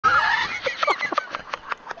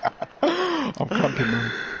I'm cramping,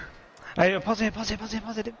 man. Hey, pause it.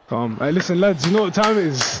 Calm. Hey, listen, lads, you know what time it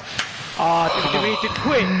is? Ah, do we need to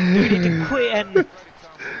quit? Do we need to quit and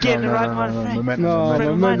get in the right mind frame?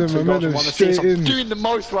 Momentum, straight in. Doing the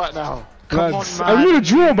most right now. Come Lads, on, man. we need a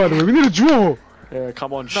draw, by the way. We need a draw. Yeah,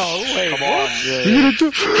 come on. No, wait, come what? on. Yeah, We need a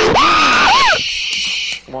draw.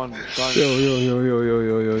 come on. Don't.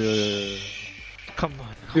 Yo. Come on.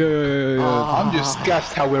 Yeah. I'm just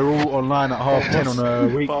gassed how we're all online at 10:30 on a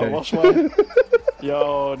weekday. What's my...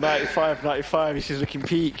 Yo, 95. This is looking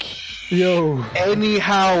peak. Yo.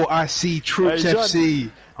 Anyhow, I see Troops Hey, John.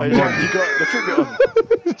 FC. Hey, John, you got the Fitbit on?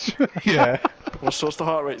 Yeah. What's the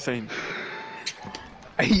heart rate saying?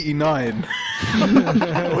 89.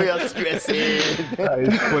 We are stressing. That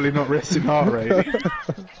is fully not resting heart rate.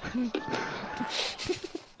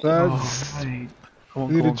 Lads. Mate.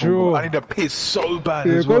 Come Need a on. draw. I need a piss so bad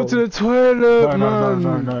Yeah, as go well. to the toilet,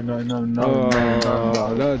 man. No.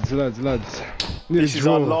 Lads. Need This a is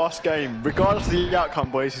draw. our last game. Regardless of the outcome,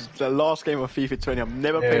 boys, this is the last game of FIFA 20. I'm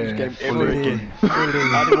never playing this game ever again.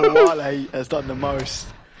 Adam Wale has done the most.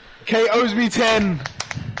 K owes me 10.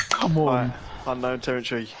 Come on. Right, unknown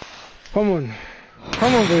territory. Come on,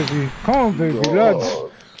 baby, lads.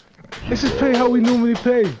 Let's just play how we normally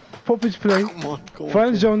play. Poppage play. Come on.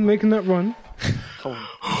 Franz John making that run. Come on.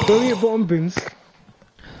 Don't get bottom bins.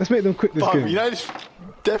 Let's make them quit this But, game. you know, this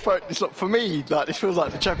defo, it's not for me. Like, this feels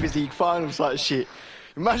like the Champions League finals, like shit.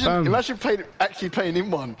 Imagine actually playing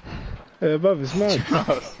in one. Yeah, bruv, it's mad.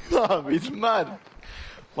 No, it's mad.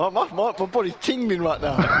 My body's tingling right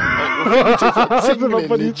now. My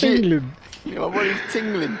body's tingling. Yeah, my body's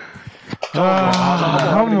tingling.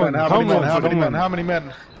 How many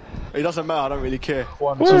men? It doesn't matter. I don't really care.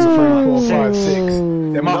 1, 2, 3, 4, 5, 6.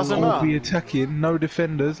 They might Doesn't all matter. be attacking. No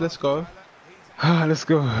defenders. Let's go. Let's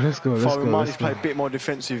go. We might just play a bit more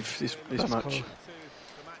defensive this match.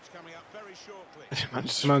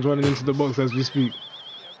 Man's running into the box as we speak.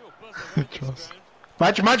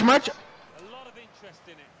 Match.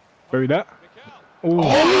 Bury that. Oh,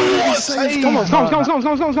 Come on.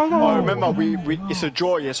 Oh, remember, it's a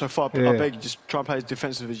draw, yeah, so far. I beg you, just try and play as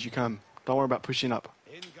defensive as you can. Don't worry about pushing up.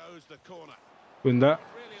 Win that.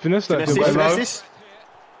 Finesse that. Finesse this.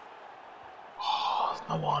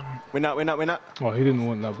 No one. Win that. Oh, he didn't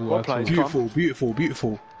want that ball. Well At all. played.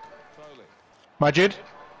 Beautiful. Majid.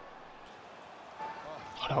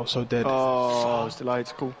 Oh, that was so dead. Oh, it's delayed.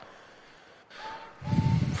 It's cool.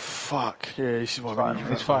 Fuck. Yeah, this is what we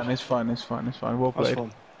need. It's fine. Well That's played.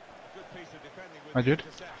 fun. Majid.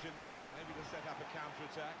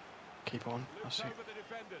 Keep on. That's it.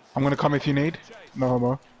 I'm gonna come if you need.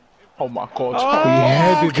 No. Oh my god. He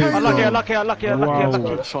headed it. Unlucky. Wow.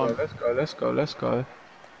 Let's go. Let's go.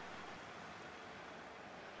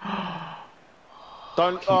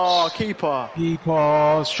 Don't. Oh, keeper.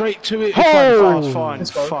 Keeper, straight to it. Oh! That's fine.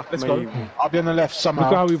 Let's go. Fuck Let's me. go. I'll be on the left somehow.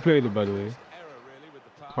 Look at how we played it, by the way.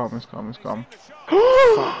 Calm.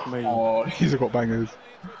 Fuck me. Oh, he's got bangers.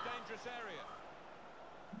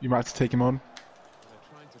 You might have to take him on.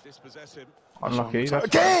 Unlucky.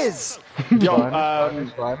 Yes! Yo,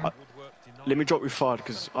 Fine. let me drop with Fard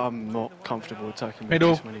because I'm not comfortable attacking.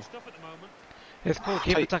 Middle. This many. It's cool,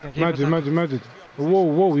 keep attacking, Imagine.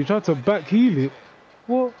 Whoa, you tried to back heel it.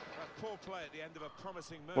 What?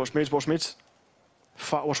 Watch mids.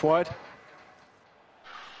 Fat, watch wide.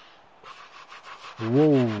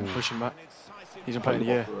 Whoa. Push him back. He's in play in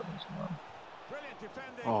the air.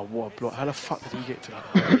 Oh, what a block. How the fuck did he get to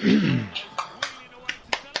that?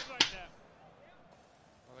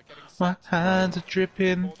 My hands are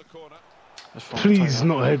dripping. That's fine, Please, take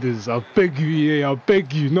not that. headers. I beg you, EA. I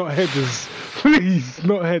beg you, not headers. Please,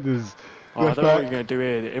 not headers. Oh, I don't know what you're going to do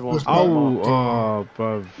here. Everyone's Oh,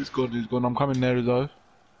 bruv. He's gone. I'm coming there though.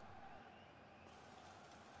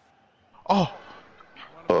 Oh!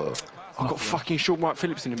 I've got fucking short Mike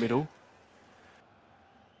Phillips in the middle.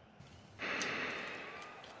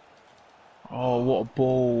 Oh, what a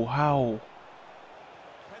ball. How?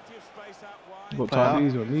 Got Play out.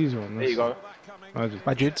 time. These one. There you go. Magic.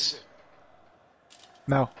 Majids.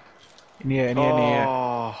 Now. In the air.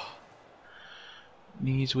 Oh,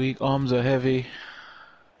 Knees weak, arms are heavy.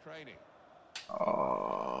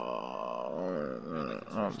 Oh,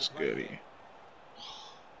 I'm scary.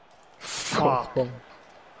 fuck. Well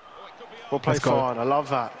played, Let's go. Fard. I love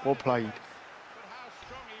that. Well played.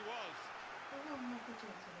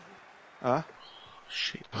 Huh?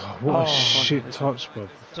 Shit. What a shit touch, bruv.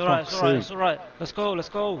 It's alright. Let's go.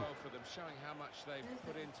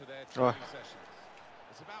 Right.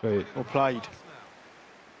 Wait. Well played.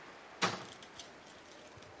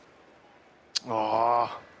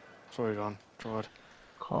 Oh, sorry, Ron. Tried.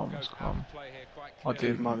 Calm. I Leave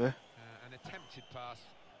did. him up there. An attempted pass,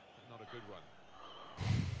 but not a good one.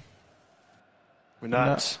 We're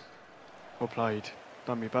nuts. Well played.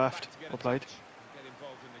 Done me baft. Well played. Get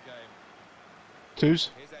involved in the game.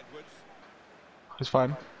 Twos. Here's Edwards. It's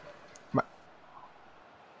fine.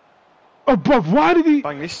 Oh, bruv, why did he?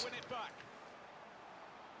 Bang this. Win it back.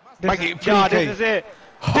 Bang it, Yeah, please, this is it.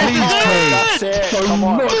 Please, That's it. So Come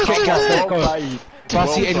on. not kick Come that, on. let's go. Well played. If I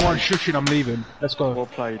see anyone shushing, I'm leaving. Let's go. Well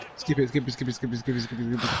played. Skip it, skip it, skip it, skip it, skip it, skip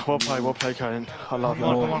it, skip it. Well played, Karen. I love Come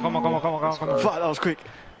on, that. come on, come on, come on, come on, come on. Fuck, that was quick.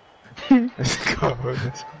 Let's go.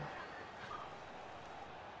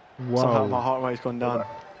 Somehow my Wow. heart rate's gone down.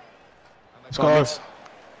 Let's go.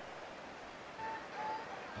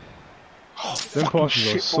 Them passes are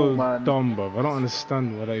shit so ball, man. dumb, bruv. I don't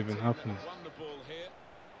understand why that even happens. Won the ball here.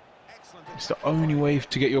 Excellent. It's the only way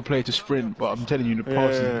to get your player to sprint, but I'm telling you, the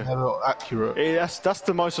pass Yeah. is never accurate. Yeah, that's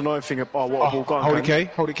the most annoying thing about what a ball gone. Hold it, K.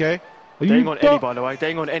 Hold it, K. Are They you ain't on any, dumb? by the way. They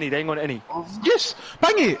ain't on any. They ain't on any. Yes,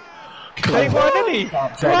 bang it. They won any?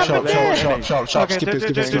 Sharp, sharp, sharp, sharp, sharp. Okay, Skip it,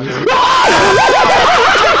 skip it, skip it. do-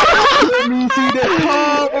 Let me see the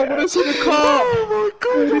car. I want to see the car. Oh my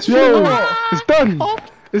god, it's Yo, it's done.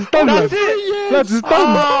 It's done, lads. That's it. Lads, it's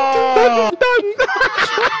done. Lads, it's done.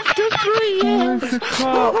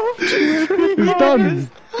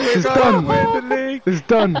 It's done. It's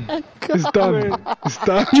done. It's done. It's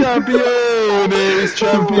done. Champions,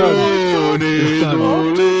 champions.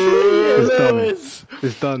 It's done.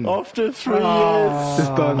 It's done. After 3 years. It's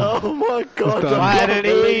done. Oh my god. done. I can't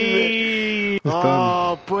believe it. Finally! It's done.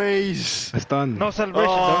 Oh, boys. It's done. No celebration,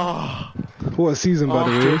 though. Oh, What a season, by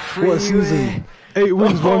the After way. three What a season. years. 8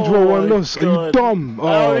 wins, 1 draw, 1 my loss. Are you God. dumb?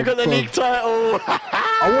 Oh, we got the bruv. league title.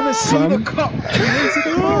 I want to see the Son. cup.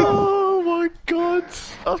 Oh my god.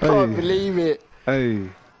 I can't Hey. believe it. Hey.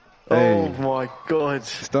 Oh Hey. my god.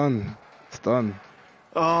 It's done. It's done.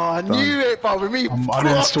 Oh, I knew it, but when we I'm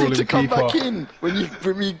grafted uninstalling to come FIFA. back in,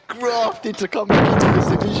 when we grafted to come back into this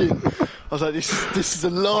division, I was like, this is the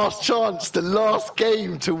last chance, the last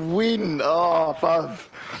game to win. Oh, bruv.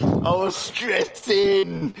 I was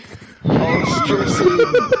stressing.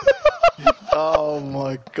 Oh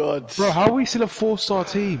my god. Bro, how are we still a 4-star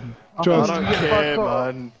team? I Trust. don't care,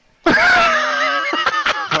 man.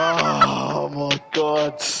 Oh my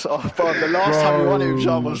god. Oh, bro, the last time we won it with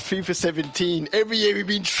John was FIFA 17. Every year we've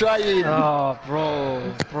been trying. Oh,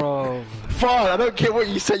 bro. Fine, I don't care what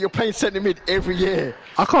you say, you're playing centre mid every year.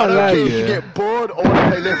 I can't I don't lie, care if you yeah. get bored or want to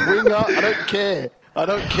play left winger. I don't care. I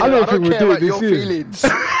don't care. I don't think we'll care do it about this your year. feelings.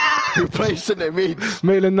 You play centre mid.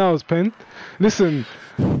 Maitland Niles, pen. Listen,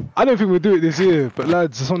 I don't think we'll do it this year, but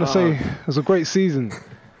lads, I just want to say it was a great season.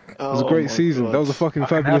 It was a great season. That was a fucking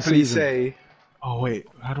fabulous season. say. Oh wait,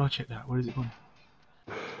 how do I check that? Where is it gone?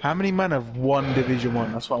 How many men have won Division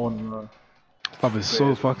 1? That's what I want to know. Bruv, it's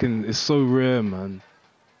so fucking, it's so rare, man.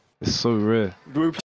 It's so rare. Group